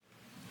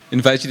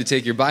Invite you to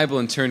take your Bible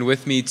and turn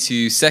with me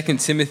to 2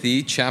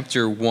 Timothy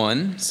chapter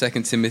 1. 2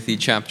 Timothy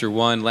chapter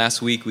 1.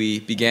 Last week we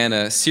began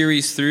a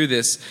series through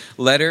this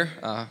letter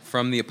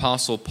from the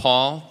Apostle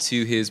Paul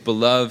to his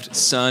beloved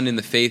son in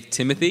the faith,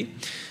 Timothy.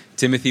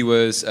 Timothy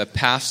was a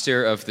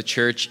pastor of the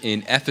church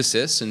in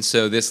Ephesus, and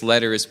so this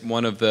letter is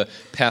one of the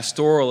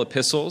pastoral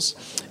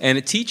epistles, and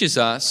it teaches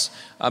us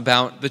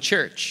about the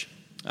church.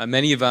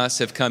 Many of us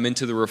have come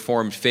into the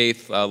Reformed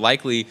faith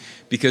likely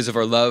because of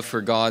our love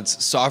for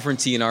God's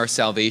sovereignty in our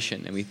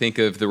salvation. And we think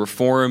of the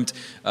Reformed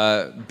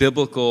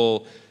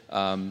biblical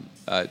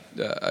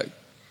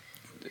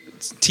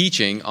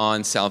teaching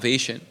on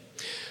salvation.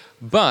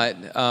 But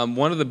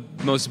one of the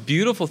most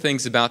beautiful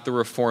things about the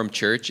Reformed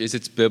Church is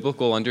its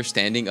biblical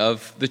understanding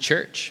of the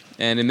church.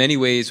 And in many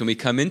ways, when we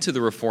come into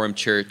the Reformed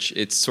Church,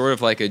 it's sort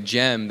of like a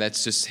gem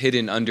that's just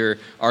hidden under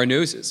our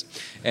noses.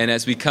 And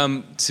as we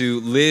come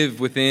to live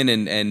within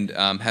and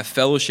have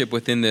fellowship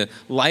within the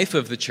life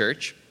of the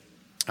church,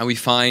 we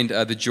find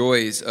the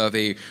joys of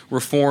a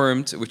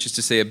Reformed, which is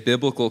to say a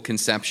biblical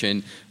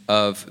conception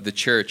of the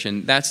church.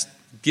 And that's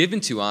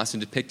given to us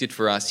and depicted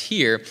for us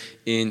here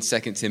in 2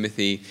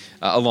 Timothy,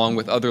 along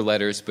with other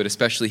letters, but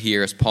especially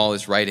here as Paul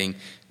is writing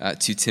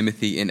to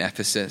Timothy in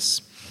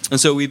Ephesus. And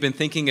so we've been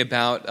thinking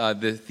about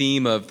the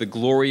theme of the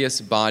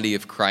glorious body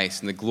of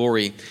Christ and the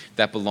glory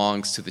that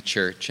belongs to the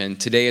church. And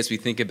today, as we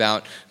think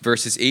about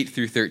verses 8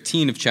 through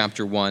 13 of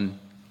chapter 1,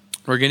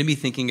 we're going to be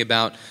thinking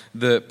about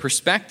the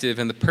perspective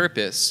and the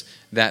purpose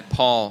that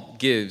Paul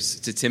gives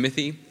to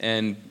Timothy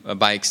and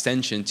by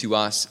extension to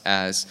us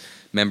as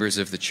members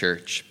of the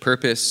church.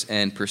 Purpose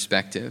and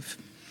perspective.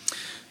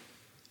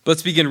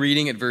 Let's begin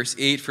reading at verse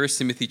 8, 1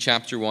 Timothy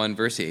chapter 1,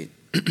 verse 8.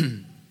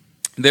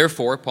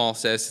 Therefore, Paul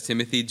says to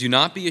Timothy, do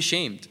not be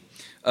ashamed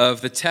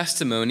of the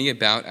testimony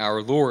about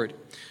our Lord,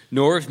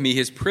 nor of me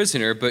his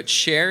prisoner, but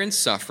share in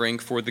suffering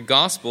for the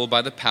gospel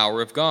by the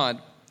power of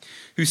God,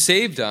 who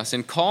saved us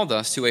and called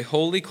us to a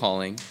holy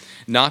calling,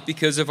 not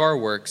because of our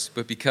works,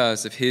 but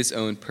because of his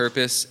own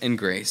purpose and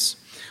grace,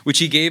 which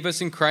he gave us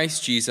in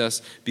Christ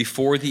Jesus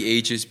before the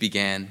ages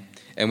began,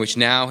 and which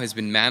now has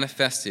been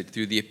manifested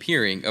through the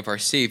appearing of our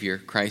Savior,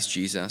 Christ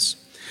Jesus,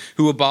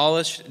 who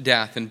abolished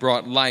death and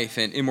brought life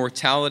and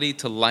immortality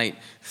to light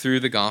through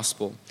the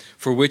gospel,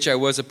 for which I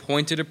was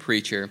appointed a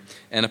preacher,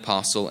 an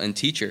apostle, and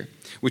teacher,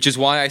 which is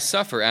why I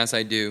suffer as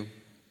I do.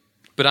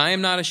 But I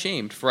am not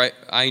ashamed, for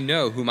I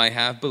know whom I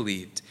have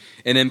believed,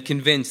 and am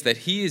convinced that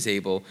he is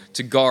able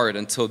to guard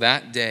until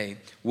that day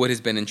what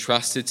has been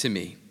entrusted to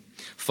me.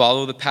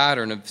 Follow the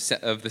pattern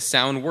of the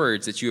sound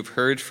words that you have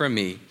heard from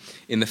me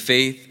in the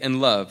faith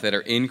and love that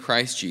are in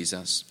Christ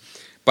Jesus.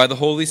 By the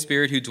Holy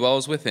Spirit who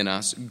dwells within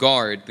us,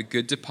 guard the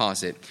good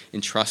deposit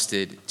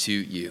entrusted to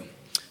you.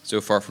 So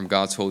far from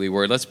God's holy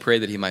word, let's pray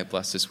that he might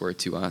bless this word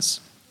to us.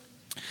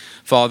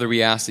 Father,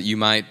 we ask that you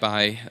might,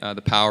 by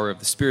the power of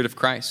the Spirit of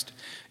Christ,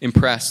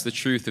 impress the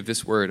truth of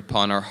this word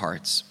upon our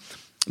hearts,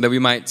 that we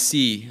might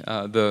see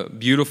the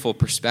beautiful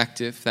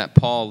perspective that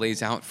Paul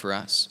lays out for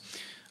us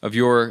of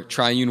your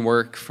triune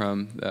work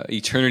from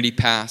eternity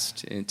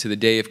past to the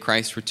day of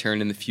Christ's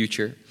return in the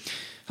future.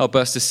 Help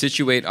us to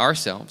situate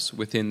ourselves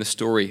within the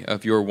story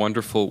of your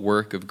wonderful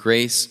work of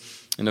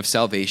grace and of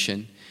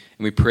salvation.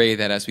 And we pray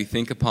that as we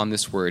think upon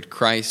this word,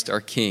 Christ,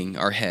 our King,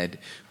 our head,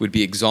 would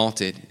be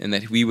exalted and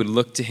that we would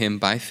look to him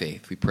by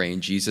faith. We pray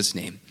in Jesus'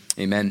 name.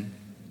 Amen.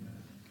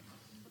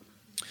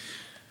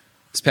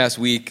 This past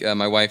week,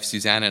 my wife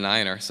Susanna and I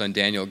and our son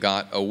Daniel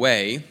got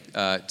away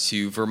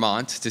to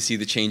Vermont to see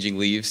the changing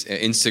leaves.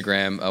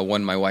 Instagram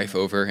won my wife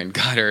over and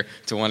got her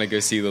to want to go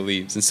see the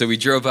leaves. And so we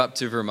drove up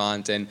to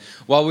Vermont, and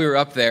while we were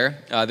up there,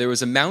 there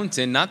was a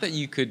mountain, not that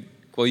you could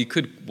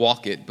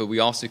walk it, but we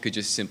also could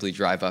just simply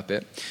drive up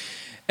it.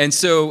 And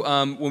so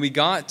when we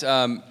got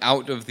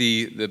out of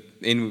the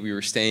inn we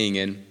were staying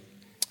in,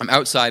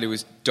 outside it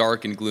was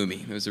dark and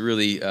gloomy. It was a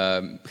really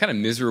kind of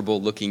miserable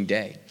looking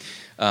day.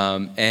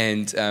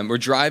 We're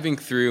driving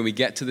through, and we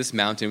get to this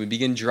mountain. We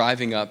begin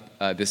driving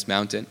up this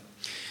mountain.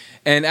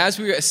 And as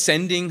we were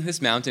ascending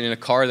this mountain in a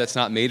car that's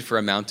not made for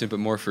a mountain, but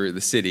more for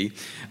the city,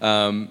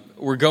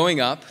 we're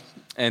going up,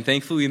 and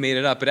thankfully we made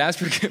it up. But as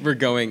we're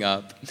going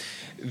up,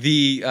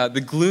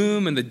 the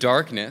gloom and the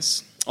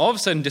darkness all of a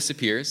sudden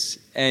disappears,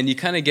 and you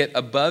kind of get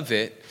above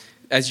it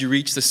as you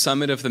reach the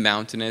summit of the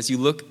mountain. As you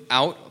look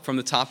out from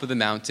the top of the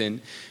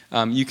mountain,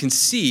 you can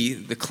see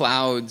the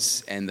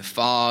clouds and the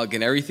fog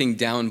and everything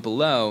down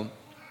below.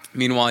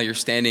 Meanwhile, you're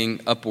standing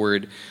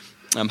upward,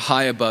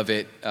 high above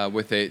it,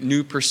 with a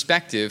new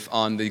perspective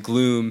on the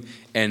gloom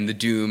and the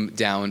doom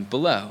down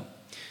below.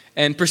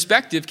 And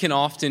perspective can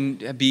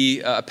often be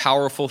a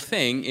powerful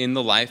thing in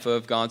the life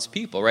of God's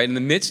people, right? In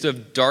the midst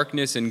of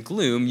darkness and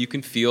gloom, you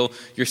can feel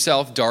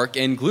yourself dark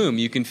and gloom.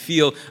 You can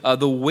feel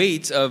the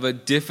weight of a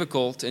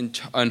difficult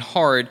and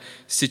hard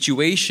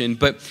situation.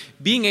 But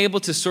being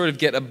able to sort of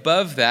get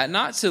above that,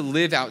 not to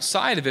live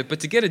outside of it, but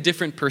to get a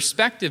different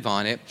perspective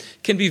on it,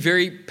 can be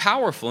very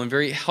powerful and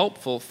very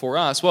helpful for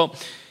us. Well,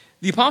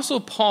 the Apostle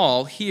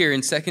Paul here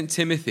in 2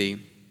 Timothy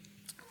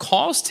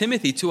calls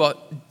Timothy to a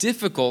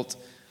difficult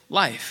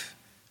life,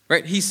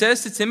 Right? He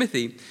says to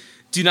Timothy,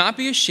 "Do not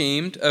be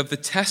ashamed of the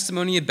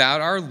testimony about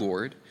our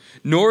Lord,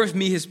 nor of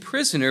me his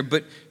prisoner,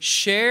 but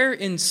share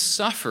in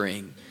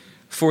suffering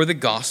for the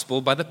gospel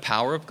by the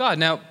power of God."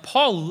 Now,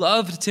 Paul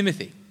loved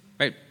Timothy,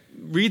 right?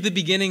 Read the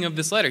beginning of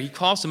this letter. He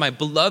calls him my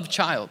beloved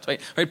child,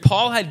 right?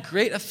 Paul had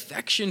great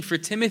affection for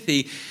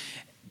Timothy,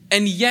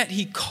 and yet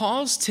he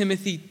calls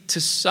Timothy to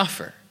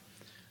suffer.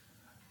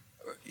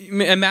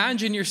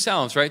 Imagine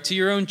yourselves, right, to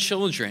your own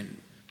children.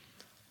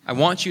 I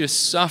want you to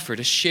suffer,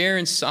 to share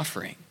in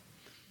suffering.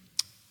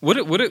 What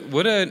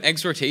an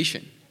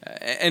exhortation.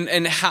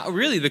 And how,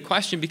 really the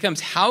question becomes,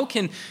 how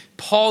can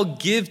Paul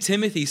give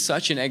Timothy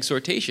such an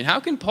exhortation? How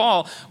can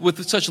Paul,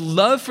 with such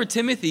love for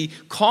Timothy,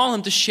 call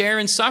him to share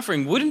in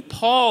suffering? Wouldn't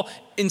Paul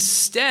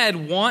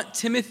instead want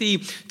Timothy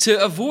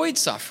to avoid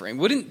suffering?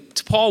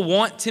 Wouldn't Paul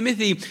want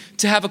Timothy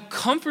to have a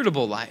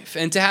comfortable life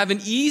and to have an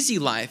easy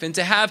life and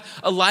to have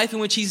a life in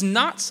which he's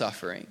not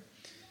suffering?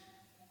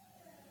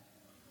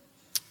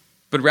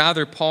 But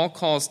rather, Paul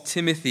calls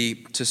Timothy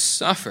to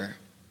suffer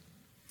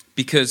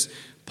because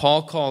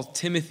Paul called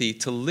Timothy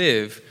to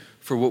live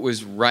for what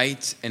was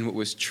right and what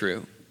was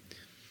true.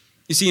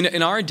 You see,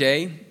 in our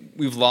day,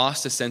 we've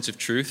lost a sense of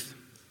truth.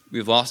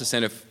 We've lost a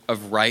sense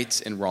of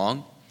right and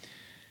wrong.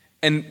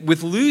 And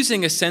with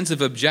losing a sense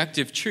of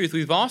objective truth,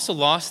 we've also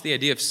lost the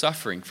idea of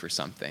suffering for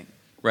something,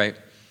 right?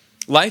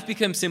 Life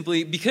becomes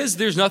simply, because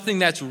there's nothing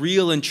that's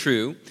real and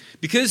true,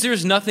 because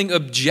there's nothing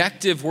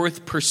objective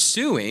worth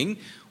pursuing,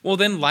 well,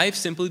 then life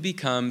simply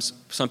becomes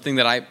something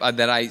that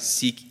I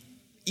seek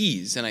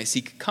ease and I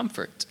seek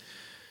comfort.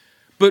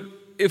 But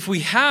if we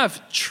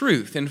have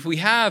truth and if we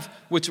have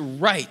what's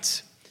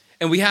right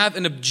and we have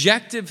an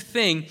objective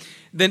thing,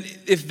 then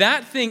if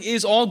that thing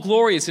is all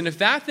glorious and if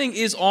that thing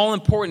is all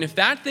important, if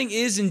that thing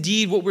is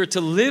indeed what we're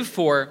to live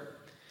for,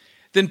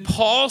 then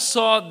Paul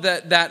saw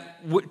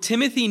that what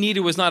Timothy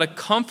needed was not a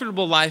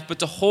comfortable life, but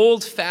to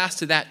hold fast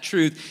to that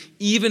truth,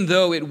 even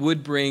though it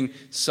would bring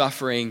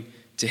suffering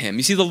to him.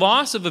 You see, the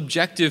loss of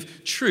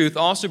objective truth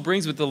also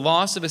brings with the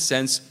loss of a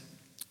sense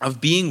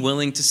of being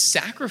willing to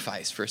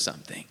sacrifice for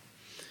something.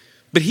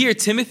 But here,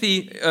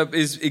 Timothy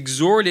is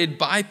exhorted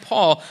by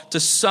Paul to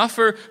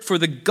suffer for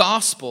the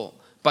gospel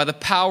by the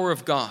power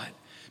of God,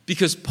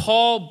 because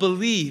Paul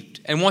believed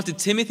and wanted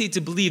Timothy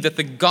to believe that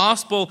the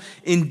gospel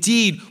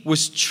indeed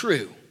was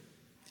true,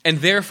 and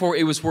therefore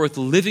it was worth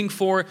living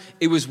for,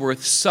 it was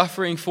worth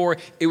suffering for,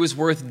 it was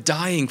worth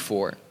dying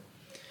for.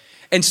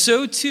 And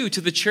so too, to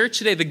the church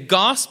today, the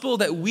gospel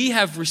that we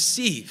have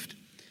received,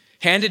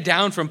 handed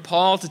down from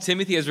Paul to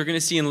Timothy, as we're going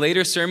to see in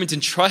later sermons,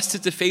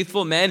 entrusted to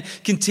faithful men,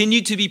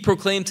 continue to be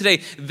proclaimed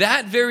today.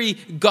 That very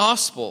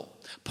gospel,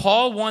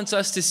 Paul wants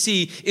us to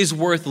see, is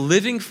worth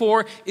living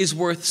for, is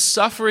worth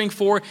suffering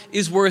for,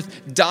 is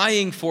worth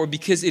dying for,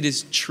 because it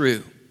is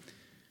true.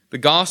 The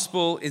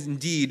gospel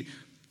indeed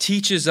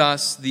teaches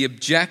us the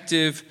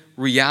objective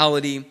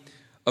reality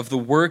of the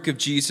work of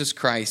Jesus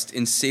Christ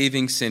in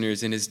saving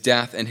sinners in his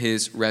death and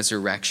his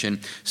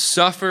resurrection.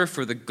 Suffer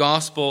for the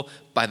gospel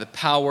by the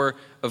power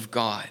of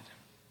God.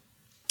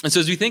 And so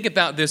as we think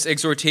about this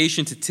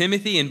exhortation to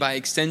Timothy and by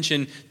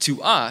extension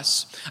to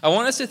us, I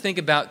want us to think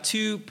about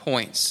 2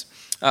 points.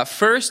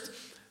 First,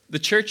 the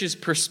church's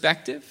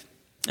perspective,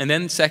 and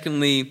then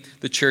secondly,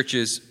 the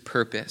church's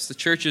purpose. The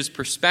church's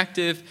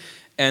perspective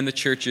and the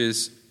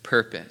church's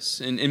purpose.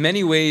 And in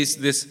many ways,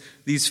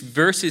 these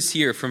verses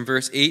here from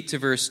verse 8 to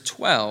verse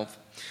 12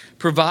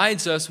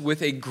 provides us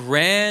with a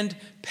grand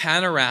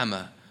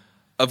panorama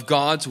of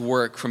God's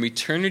work from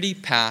eternity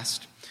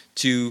past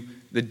to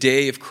the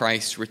day of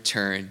Christ's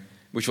return,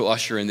 which will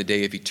usher in the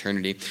day of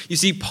eternity. You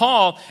see,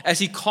 Paul, as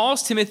he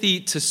calls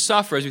Timothy to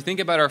suffer, as we think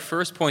about our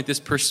first point,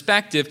 this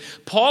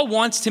perspective, Paul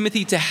wants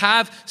Timothy to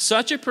have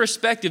such a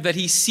perspective that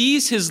he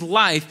sees his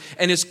life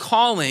and his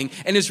calling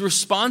and his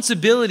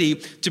responsibility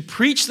to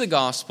preach the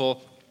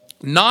gospel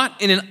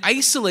not in an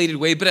isolated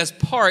way, but as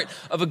part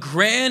of a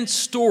grand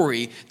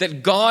story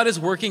that God is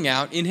working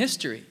out in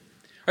history.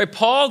 Right?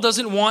 Paul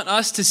doesn't want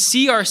us to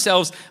see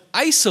ourselves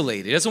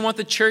isolated. He doesn't want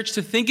the church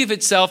to think of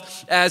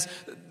itself as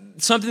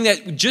something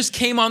that just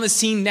came on the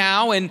scene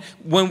now, and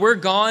when we're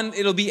gone,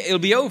 it'll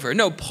be over.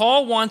 No,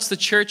 Paul wants the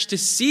church to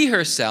see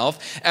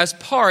herself as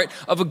part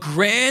of a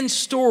grand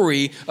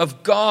story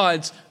of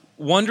God's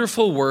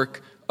wonderful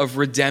work of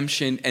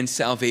redemption and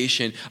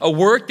salvation, a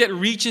work that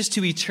reaches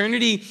to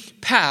eternity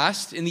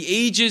past, in the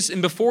ages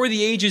and before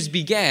the ages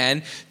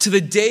began, to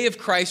the day of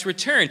Christ's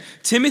return.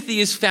 Timothy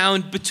is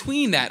found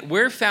between that.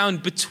 We're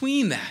found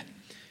between that.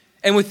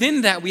 And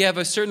within that, we have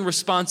a certain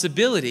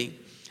responsibility,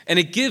 and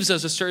it gives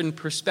us a certain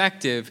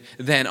perspective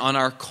then on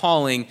our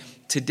calling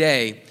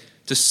today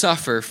to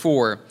suffer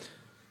for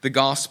the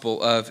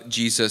gospel of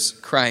Jesus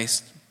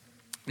Christ.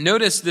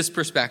 Notice this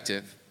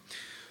perspective.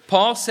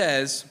 Paul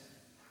says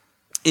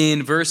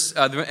in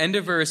the end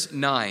of verse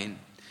 9,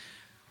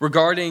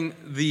 regarding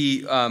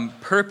the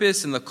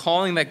purpose and the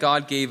calling that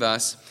God gave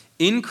us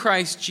in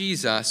Christ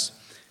Jesus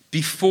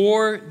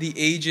before the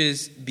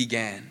ages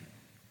began.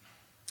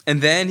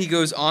 And then he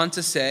goes on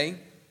to say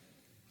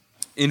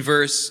in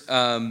verse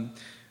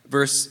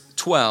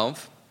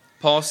 12,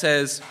 Paul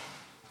says,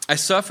 I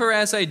suffer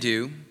as I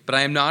do, but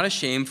I am not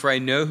ashamed, for I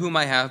know whom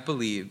I have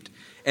believed,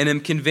 and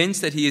am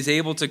convinced that he is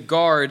able to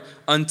guard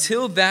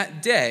until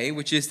that day,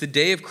 which is the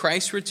day of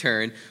Christ's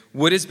return,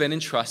 what has been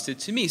entrusted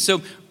to me.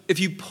 So if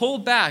you pull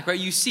back, right,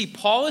 you see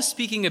Paul is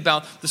speaking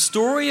about the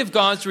story of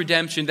God's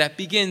redemption that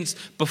begins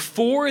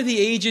before the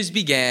ages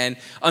began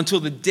until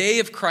the day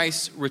of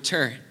Christ's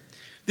return.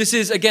 This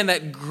is, again,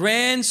 that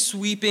grand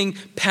sweeping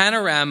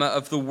panorama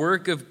of the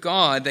work of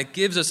God that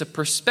gives us a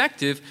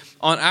perspective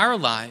on our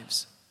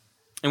lives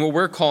and what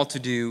we're called to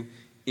do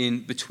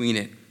in between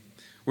it.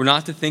 We're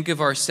not to think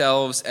of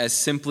ourselves as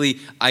simply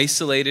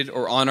isolated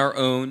or on our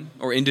own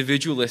or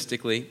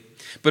individualistically,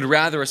 but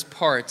rather as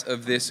part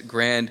of this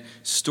grand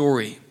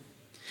story.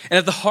 And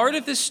at the heart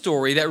of this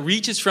story that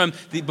reaches from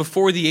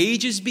before the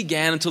ages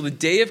began until the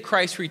day of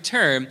Christ's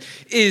return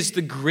is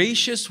the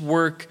gracious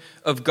work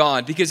of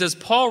God. Because as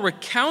Paul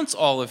recounts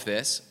all of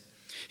this,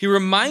 he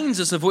reminds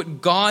us of what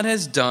God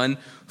has done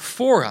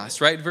for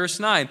us, right?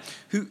 Verse 9,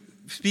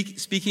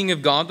 speaking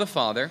of God the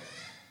Father,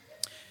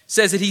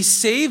 says that he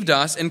saved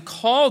us and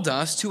called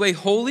us to a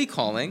holy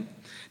calling,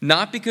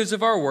 not because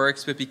of our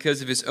works, but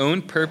because of his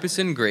own purpose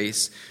and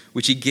grace,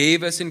 which he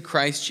gave us in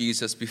Christ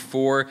Jesus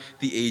before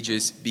the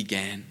ages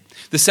began.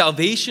 The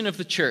salvation of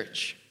the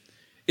church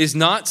is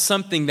not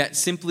something that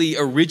simply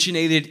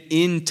originated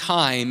in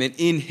time and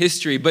in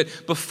history,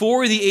 but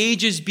before the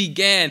ages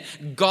began,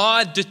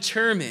 God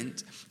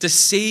determined to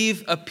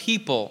save a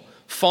people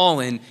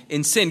fallen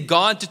in sin.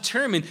 God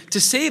determined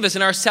to save us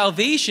in our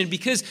salvation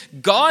because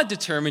God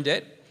determined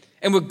it.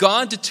 And what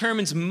God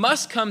determines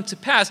must come to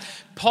pass.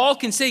 Paul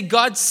can say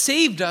God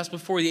saved us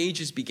before the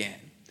ages began.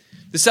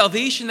 The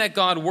salvation that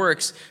God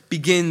works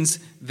begins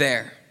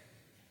there.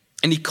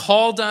 And he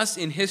called us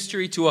in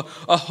history to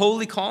a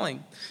holy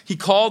calling. He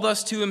called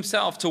us to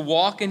himself, to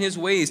walk in his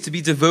ways, to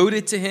be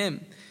devoted to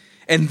him.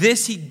 And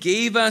this he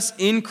gave us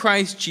in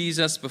Christ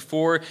Jesus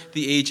before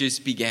the ages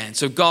began.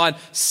 So God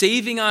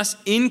saving us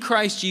in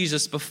Christ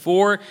Jesus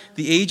before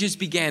the ages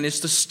began is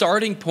the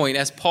starting point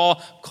as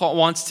Paul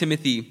wants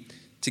Timothy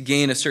to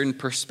gain a certain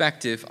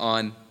perspective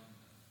on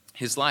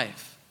his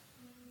life.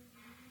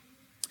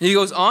 And he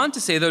goes on to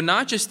say, though,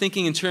 not just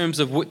thinking in terms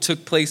of what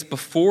took place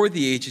before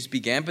the ages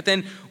began, but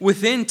then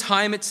within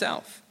time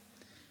itself.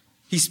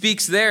 He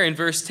speaks there in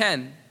verse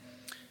 10,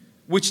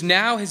 which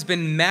now has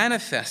been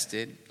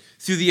manifested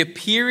through the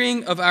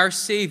appearing of our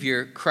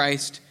Savior,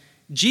 Christ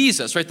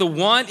Jesus, right? The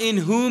one in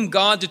whom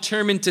God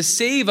determined to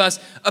save us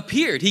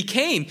appeared. He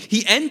came.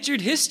 He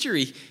entered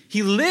history.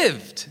 He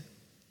lived.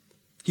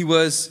 He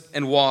was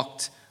and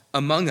walked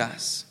among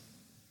us.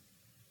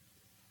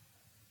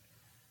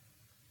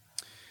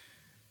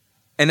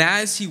 And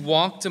as he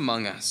walked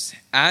among us,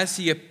 as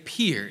he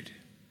appeared,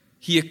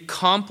 he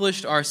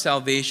accomplished our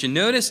salvation.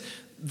 Notice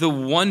the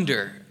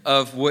wonder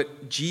of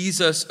what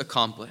Jesus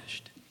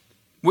accomplished.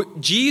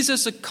 What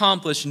Jesus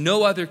accomplished,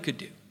 no other could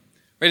do.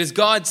 Right? As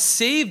God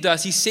saved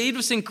us, he saved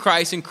us in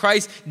Christ, and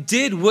Christ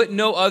did what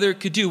no other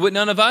could do, what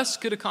none of us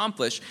could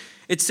accomplish.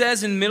 It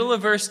says in the middle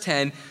of verse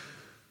 10,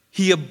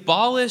 he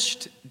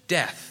abolished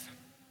death.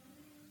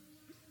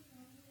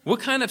 What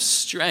kind of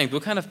strength,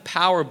 what kind of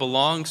power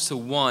belongs to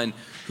one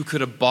who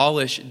could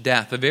abolish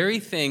death? The very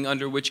thing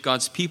under which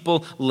God's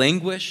people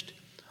languished,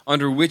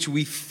 under which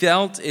we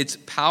felt its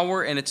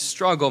power and its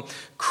struggle.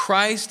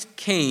 Christ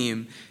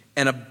came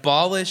and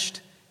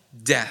abolished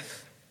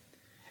death.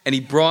 And he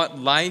brought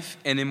life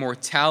and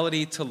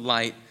immortality to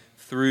light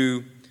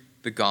through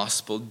the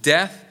gospel.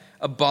 Death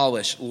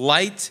abolished,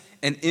 light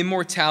and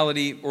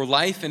immortality, or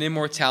life and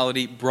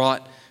immortality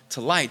brought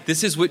to light.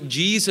 This is what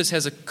Jesus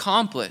has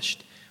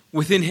accomplished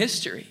within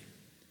history.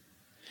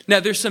 Now,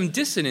 there's some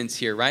dissonance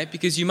here, right?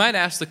 Because you might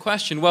ask the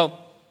question,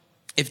 well,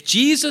 if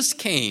Jesus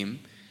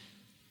came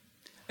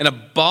and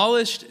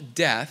abolished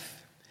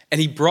death, and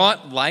he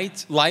brought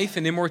life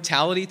and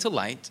immortality to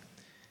light,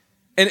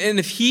 and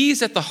if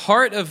he's at the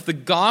heart of the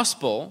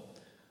gospel,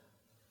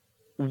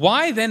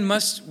 why then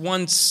must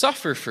one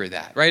suffer for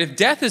that, right? If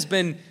death has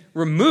been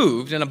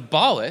removed and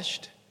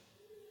abolished,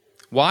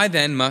 why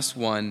then must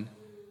one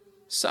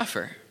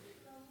suffer?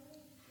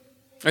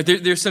 Right,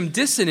 there's some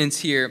dissonance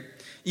here,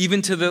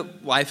 even to the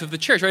life of the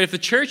church, right? If the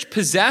church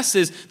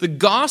possesses the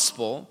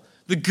gospel,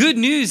 the good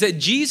news that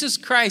Jesus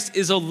Christ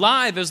is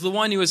alive as the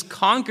one who has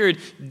conquered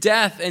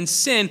death and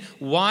sin,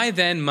 why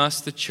then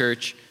must the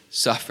church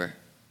suffer?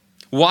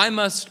 Why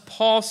must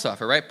Paul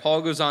suffer, right?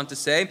 Paul goes on to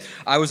say,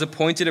 I was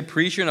appointed a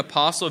preacher and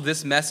apostle of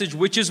this message,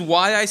 which is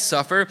why I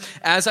suffer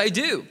as I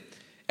do.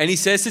 And he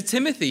says to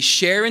Timothy,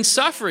 share in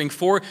suffering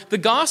for the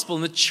gospel.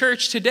 And the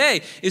church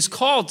today is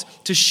called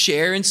to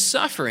share in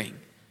suffering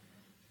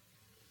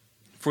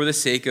for the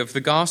sake of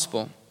the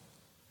gospel.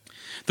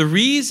 The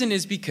reason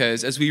is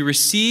because as we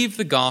receive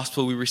the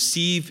gospel, we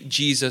receive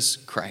Jesus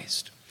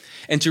Christ.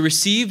 And to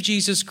receive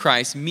Jesus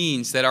Christ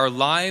means that our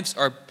lives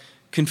are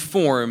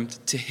conformed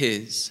to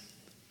his.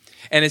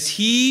 And as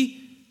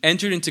he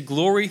entered into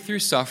glory through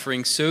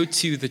suffering, so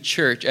too the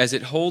church, as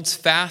it holds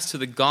fast to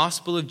the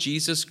gospel of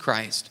Jesus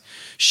Christ,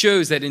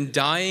 shows that in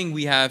dying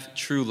we have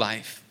true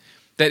life.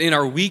 that in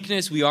our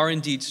weakness we are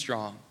indeed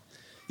strong.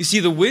 You see,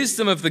 the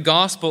wisdom of the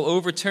gospel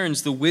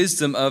overturns the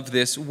wisdom of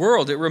this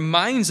world. It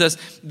reminds us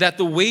that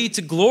the way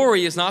to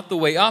glory is not the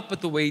way up,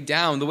 but the way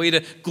down. The way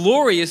to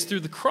glory is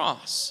through the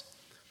cross.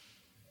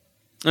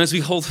 And as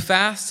we hold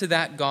fast to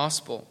that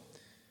gospel,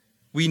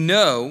 we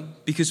know,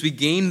 because we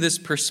gain this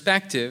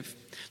perspective,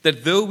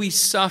 that though we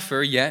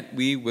suffer, yet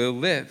we will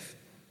live.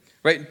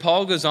 Right?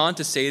 Paul goes on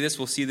to say this.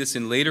 We'll see this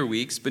in later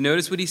weeks. But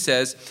notice what he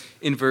says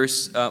in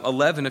verse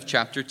 11 of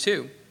chapter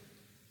 2.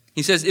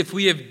 He says, if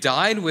we have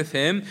died with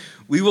him,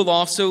 we will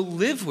also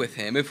live with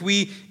him. If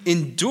we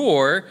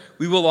endure,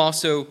 we will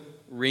also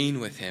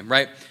reign with him.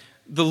 Right?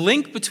 The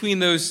link between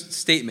those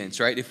statements,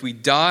 right? If we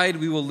died,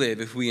 we will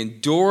live. If we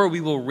endure,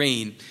 we will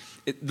reign.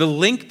 The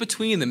link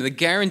between them, the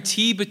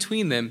guarantee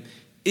between them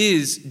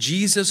is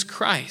Jesus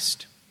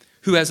Christ,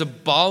 who has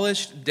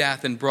abolished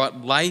death and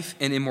brought life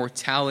and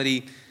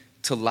immortality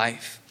to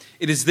life.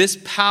 It is this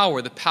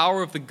power, the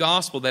power of the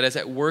gospel, that is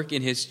at work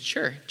in his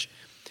church.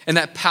 And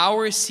that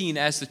power is seen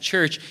as the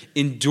church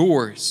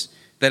endures,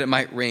 that it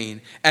might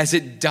reign, as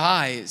it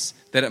dies,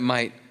 that it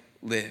might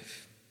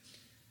live.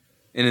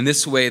 And in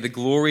this way, the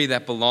glory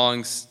that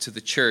belongs to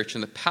the church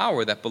and the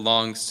power that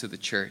belongs to the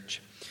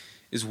church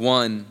is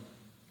one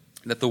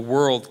that the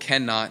world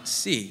cannot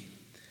see,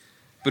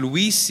 but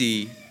we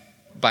see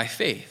by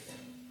faith.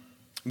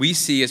 We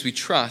see as we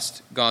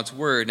trust God's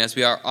word and as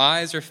our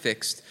eyes are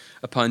fixed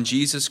upon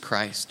Jesus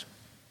Christ.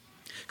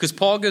 Because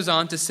Paul goes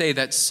on to say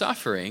that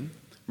suffering,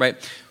 right,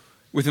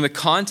 within the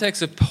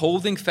context of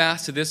holding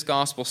fast to this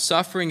gospel,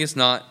 suffering is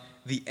not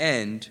the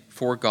end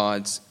for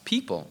God's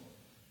people.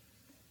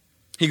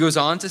 He goes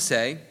on to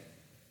say,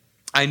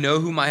 I know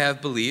whom I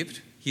have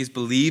believed. He has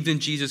believed in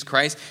Jesus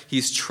Christ. He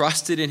has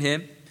trusted in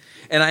him.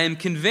 And I am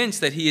convinced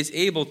that he is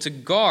able to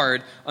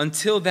guard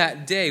until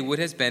that day what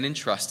has been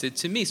entrusted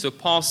to me. So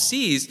Paul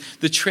sees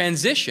the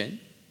transition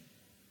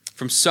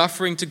from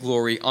suffering to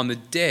glory on the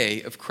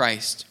day of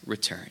Christ's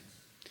return.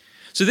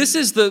 So this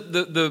is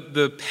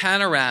the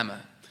panorama,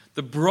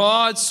 the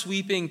broad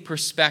sweeping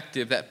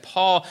perspective that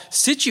Paul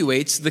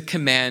situates the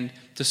command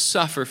to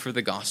suffer for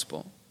the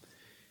gospel.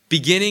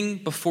 Beginning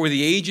before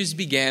the ages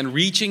began,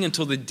 reaching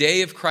until the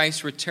day of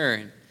Christ's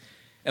return.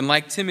 And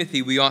like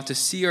Timothy, we ought to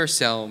see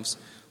ourselves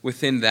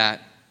within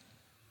that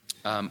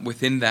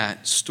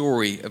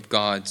story of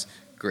God's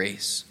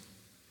grace.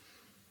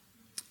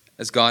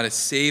 As God has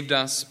saved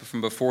us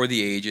from before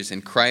the ages,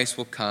 and Christ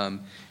will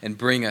come and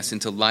bring us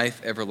into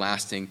life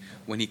everlasting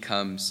when he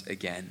comes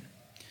again.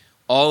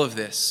 All of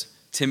this,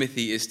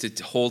 Timothy is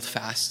to hold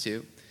fast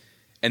to.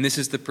 And this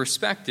is the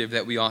perspective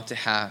that we ought to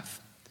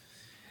have.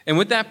 And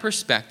with that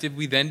perspective,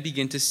 we then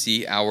begin to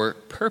see our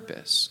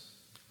purpose,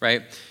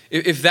 right?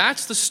 If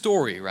that's the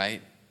story,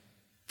 right?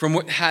 From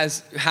what has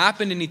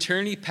happened in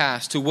eternity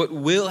past to what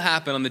will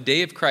happen on the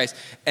day of Christ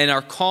and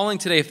our calling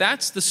today, if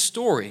that's the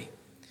story,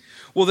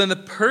 well, then the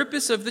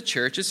purpose of the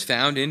church is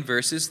found in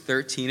verses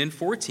 13 and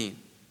 14.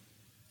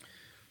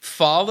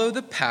 Follow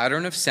the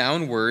pattern of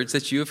sound words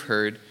that you have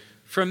heard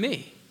from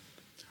me.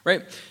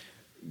 Right?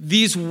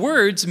 These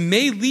words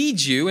may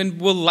lead you and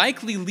will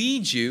likely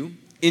lead you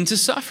into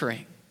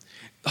suffering.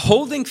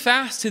 Holding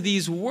fast to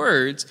these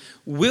words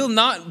will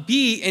not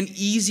be an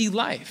easy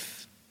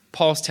life,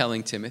 Paul's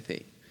telling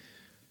Timothy.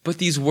 But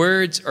these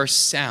words are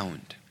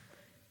sound.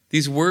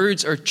 These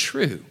words are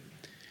true.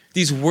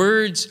 These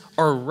words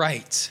are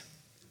right.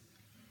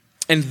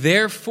 And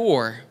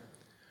therefore,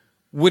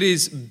 what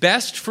is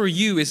best for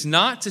you is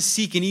not to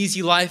seek an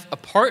easy life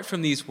apart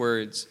from these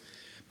words,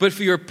 but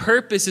for your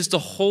purpose is to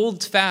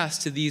hold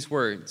fast to these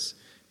words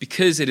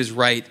because it is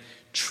right,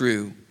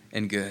 true,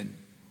 and good.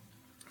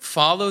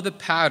 Follow the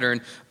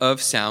pattern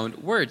of sound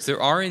words.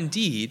 There are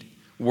indeed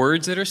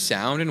words that are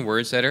sound and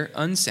words that are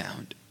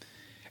unsound.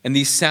 And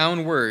these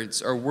sound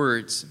words are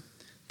words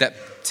that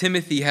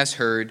Timothy has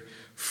heard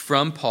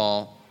from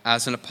Paul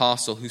as an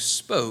apostle who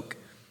spoke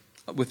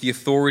with the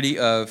authority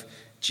of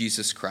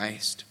Jesus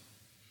Christ.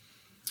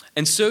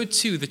 And so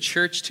too the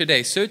church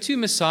today, so too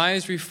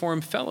Messiah's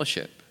Reformed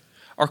Fellowship.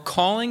 Our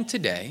calling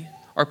today,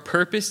 our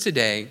purpose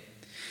today,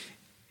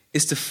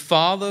 is to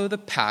follow the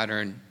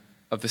pattern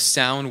of the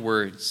sound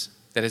words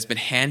that has been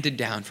handed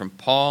down from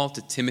Paul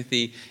to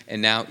Timothy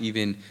and now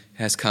even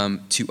has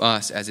come to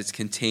us as it's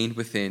contained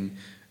within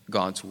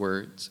God's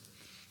words.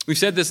 We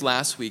said this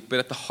last week, but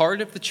at the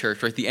heart of the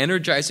church, right, the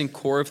energizing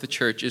core of the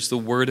church is the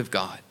Word of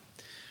God.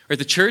 Right,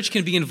 the church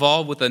can be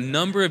involved with a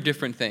number of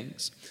different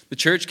things. The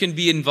church can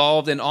be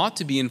involved and ought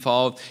to be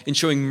involved in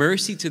showing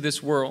mercy to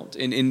this world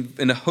in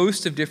a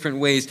host of different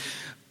ways.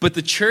 But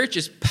the church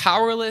is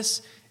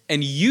powerless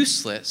and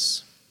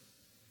useless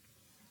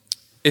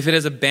if it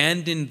has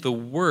abandoned the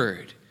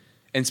Word,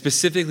 and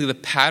specifically the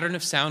pattern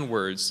of sound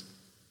words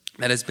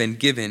that has been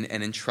given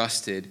and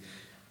entrusted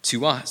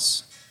to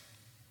us.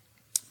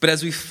 But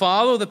as we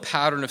follow the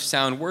pattern of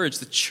sound words,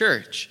 the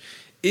church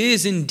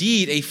is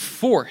indeed a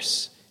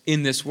force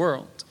in this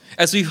world.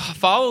 As we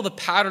follow the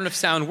pattern of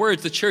sound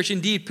words, the church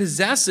indeed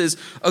possesses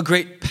a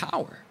great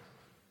power.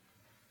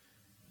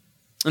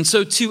 And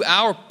so too,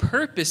 our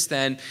purpose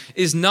then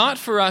is not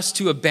for us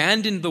to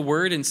abandon the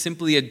word and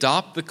simply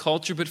adopt the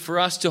culture, but for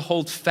us to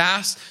hold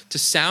fast to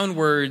sound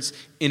words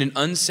in an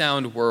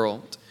unsound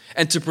world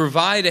and to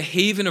provide a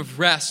haven of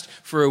rest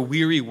for a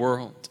weary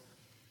world.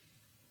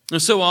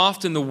 And so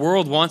often the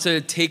world wants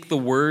to take the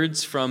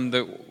words from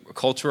the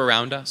culture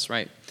around us,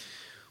 right?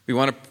 We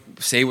want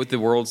to say what the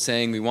world's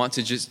saying. We want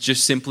to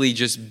just simply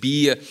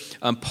be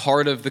a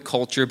part of the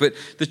culture. But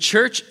the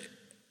church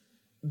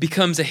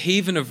becomes a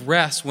haven of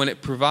rest when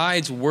it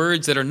provides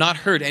words that are not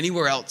heard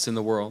anywhere else in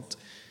the world.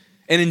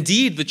 And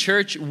indeed, the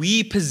church,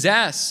 we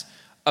possess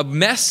a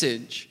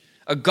message,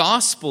 a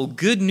gospel,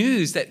 good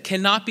news that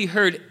cannot be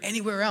heard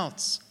anywhere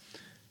else.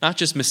 Not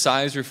just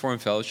Messiah's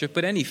Reformed Fellowship,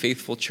 but any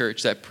faithful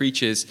church that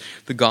preaches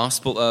the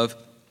gospel of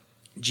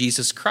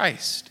Jesus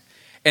Christ.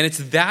 And it's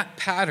that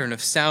pattern of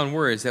sound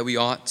words that we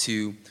ought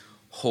to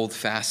hold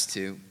fast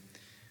to.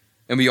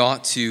 And we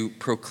ought to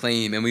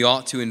proclaim, and we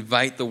ought to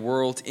invite the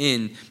world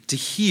in to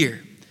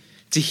hear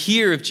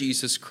of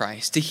Jesus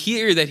Christ, to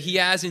hear that he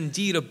has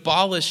indeed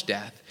abolished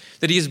death,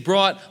 that he has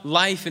brought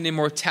life and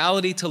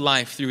immortality to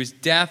life through his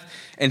death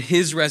and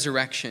his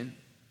resurrection.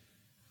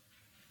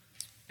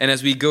 And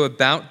as we go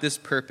about this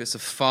purpose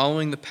of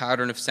following the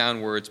pattern of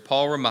sound words,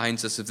 Paul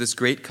reminds us of this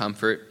great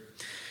comfort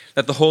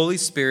that the Holy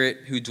Spirit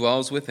who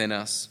dwells within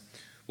us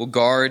will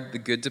guard the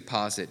good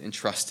deposit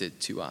entrusted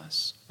to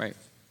us, right?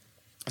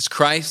 As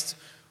Christ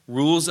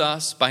rules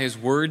us by his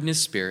word and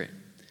his spirit,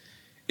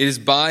 it is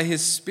by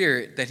his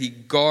spirit that he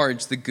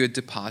guards the good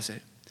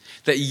deposit.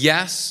 That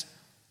yes,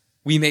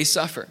 we may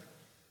suffer.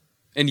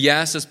 And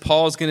yes, as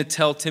Paul is going to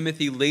tell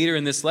Timothy later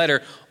in this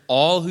letter,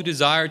 all who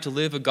desire to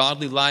live a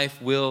godly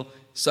life will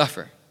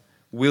suffer,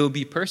 will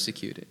be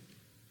persecuted.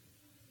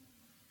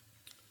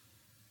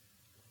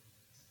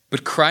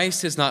 But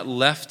Christ has not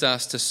left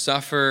us to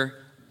suffer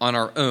on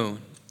our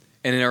own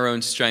and in our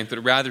own strength,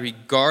 but rather he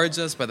guards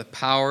us by the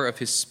power of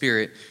his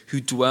Spirit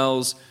who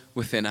dwells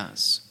within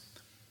us.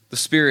 The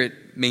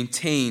Spirit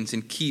maintains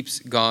and keeps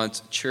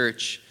God's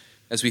church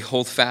as we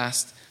hold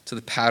fast to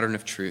the pattern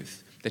of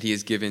truth that he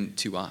has given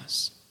to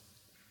us.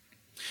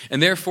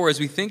 And therefore, as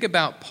we think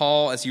about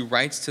Paul as he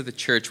writes to the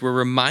church, we're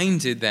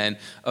reminded then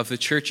of the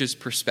church's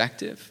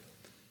perspective.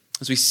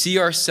 As we see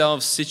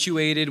ourselves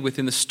situated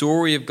within the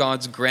story of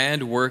God's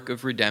grand work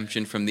of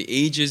redemption from the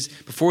ages,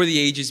 before the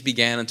ages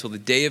began until the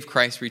day of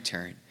Christ's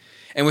return.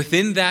 And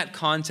within that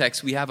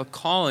context, we have a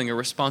calling, a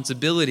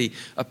responsibility,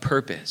 a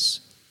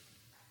purpose.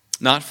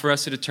 Not for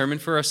us to determine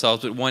for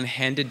ourselves, but one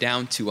handed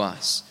down to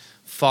us.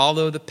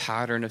 Follow the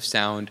pattern of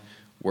sound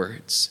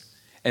words.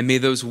 And may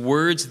those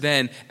words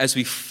then, as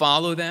we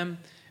follow them,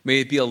 may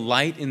it be a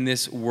light in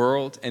this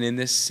world and in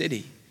this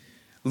city,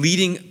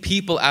 leading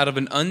people out of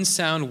an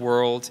unsound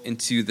world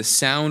into the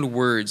sound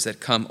words that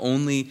come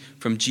only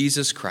from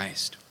Jesus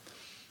Christ.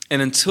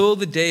 And until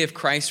the day of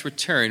Christ's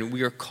return,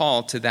 we are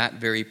called to that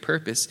very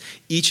purpose.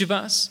 Each of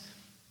us,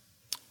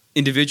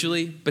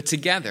 individually, but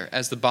together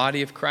as the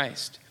body of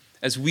Christ,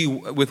 as we,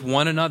 with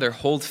one another,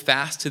 hold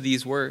fast to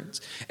these words.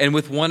 And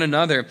with one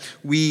another,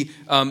 we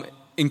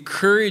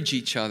encourage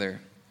each other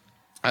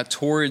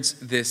towards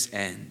this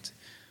end.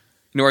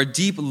 Our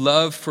deep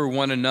love for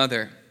one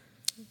another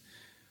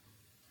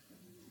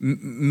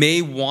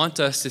may want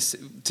us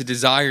to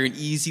desire an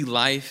easy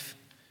life,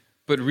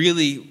 but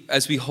really,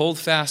 as we hold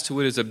fast to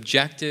what is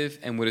objective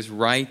and what is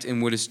right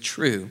and what is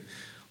true,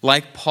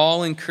 like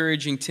Paul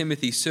encouraging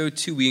Timothy, so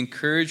too we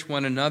encourage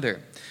one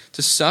another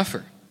to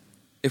suffer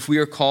if we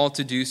are called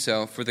to do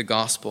so for the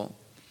gospel.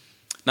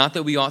 Not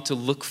that we ought to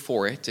look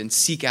for it and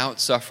seek out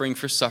suffering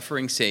for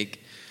suffering's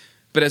sake,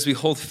 but as we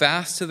hold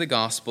fast to the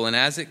gospel and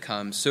as it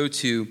comes, so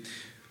too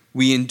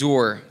we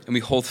endure and we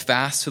hold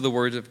fast to the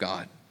word of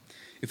God.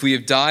 If we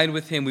have died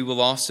with him, we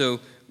will also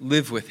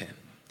live with him.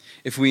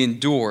 If we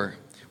endure,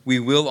 we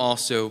will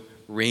also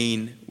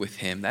reign with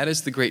him. That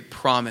is the great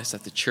promise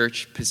that the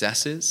church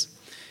possesses.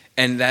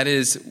 And that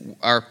is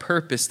our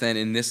purpose then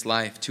in this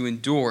life, to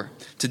endure,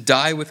 to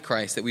die with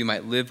Christ, that we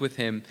might live with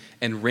him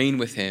and reign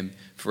with him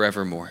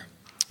forevermore.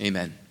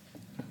 Amen.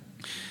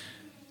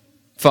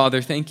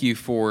 Father, thank you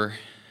for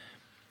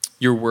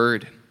your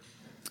word.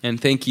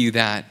 And thank you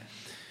that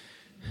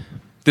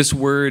this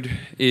word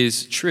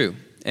is true.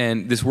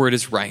 And this word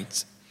is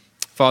right.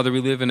 Father,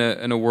 we live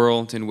in a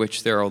world in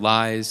which there are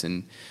lies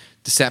and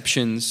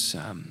deceptions,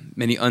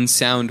 many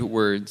unsound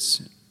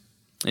words.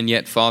 And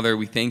yet, Father,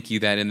 we thank you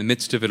that in the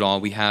midst of it all,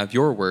 we have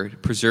your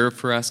word preserved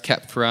for us,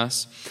 kept for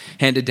us,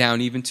 handed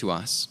down even to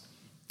us.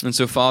 And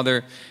so,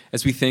 Father,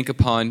 as we think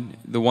upon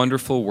the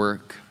wonderful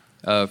work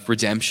of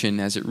redemption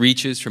as it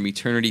reaches from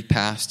eternity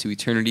past to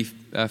eternity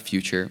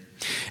future,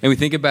 and we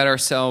think about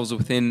ourselves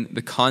within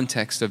the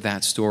context of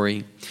that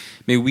story,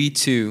 may we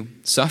too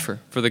suffer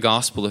for the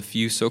gospel if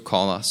you so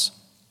call us.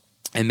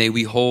 And may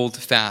we hold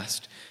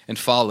fast and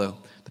follow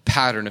the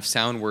pattern of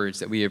sound words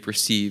that we have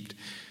received,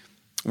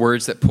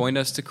 words that point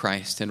us to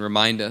Christ and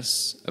remind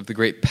us of the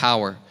great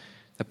power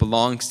that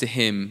belongs to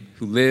him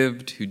who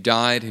lived, who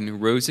died, and who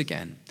rose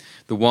again,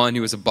 the one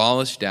who has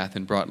abolished death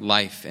and brought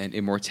life and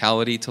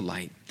immortality to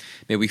light.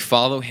 May we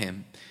follow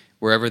him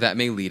wherever that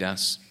may lead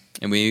us.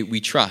 And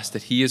we trust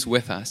that he is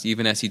with us,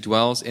 even as he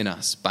dwells in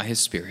us by his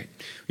Spirit.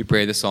 We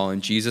pray this all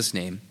in Jesus'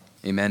 name.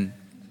 Amen.